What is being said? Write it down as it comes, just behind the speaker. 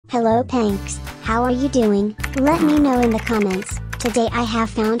Hello Piinkblinks, how are you doing? Let me know in the comments. Today I have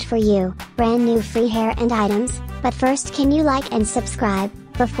found for you, brand new free hair and items, but first can you like and subscribe,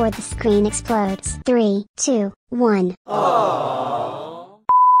 before the screen explodes. 3, 2, 1. Aww.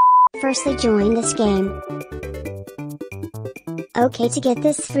 Firstly join this game. Okay, to get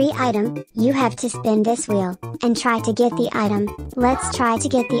this free item, you have to spin this wheel, and try to get the item. Let's try to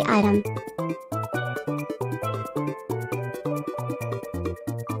get the item.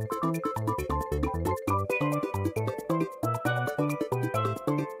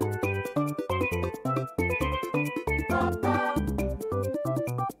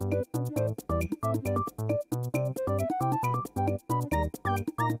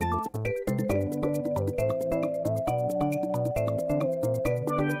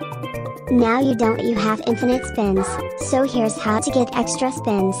 Now you have infinite spins, so here's how to get extra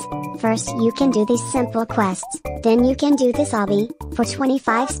spins. First you can do these simple quests, then you can do this obby, for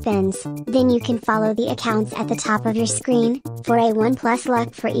 25 spins, then you can follow the accounts at the top of your screen, for a 1+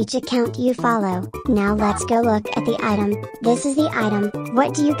 luck for each account you follow. Now let's go look at the item. This is the item.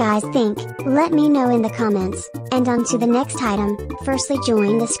 What do you guys think? Let me know in the comments. And on to the next item. Firstly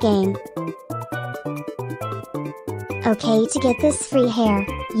join this game. Okay, to get this free hair,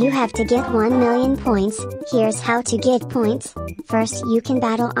 you have to get 1 million points. Here's how to get points. First you can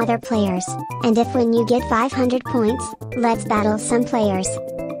battle other players, and if when you get 500 points, let's battle some players.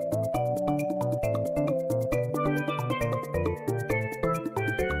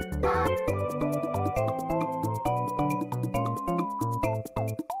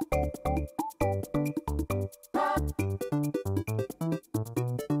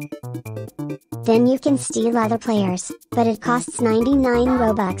 Then you can steal other players, but it costs 99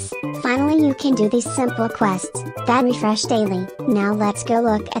 Robux. Finally you can do these simple quests, that refresh daily. Now let's go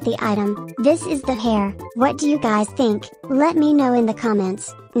look at the item. This is the hair. What do you guys think? Let me know in the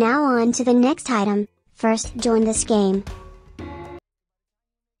comments. Now on to the next item. First join this game.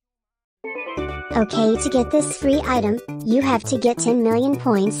 Okay, to get this free item, you have to get 10 million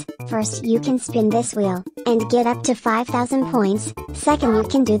points. First you can spin this wheel, and get up to 5,000 points. Second you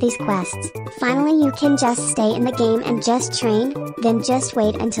can do these quests. Finally you can just stay in the game and just train, then just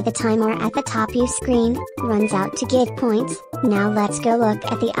wait until the timer at the top of your screen runs out to get points. Now let's go look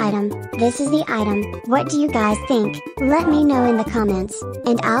at the item. This is the item. What do you guys think? Let me know in the comments,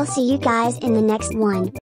 and I'll see you guys in the next one.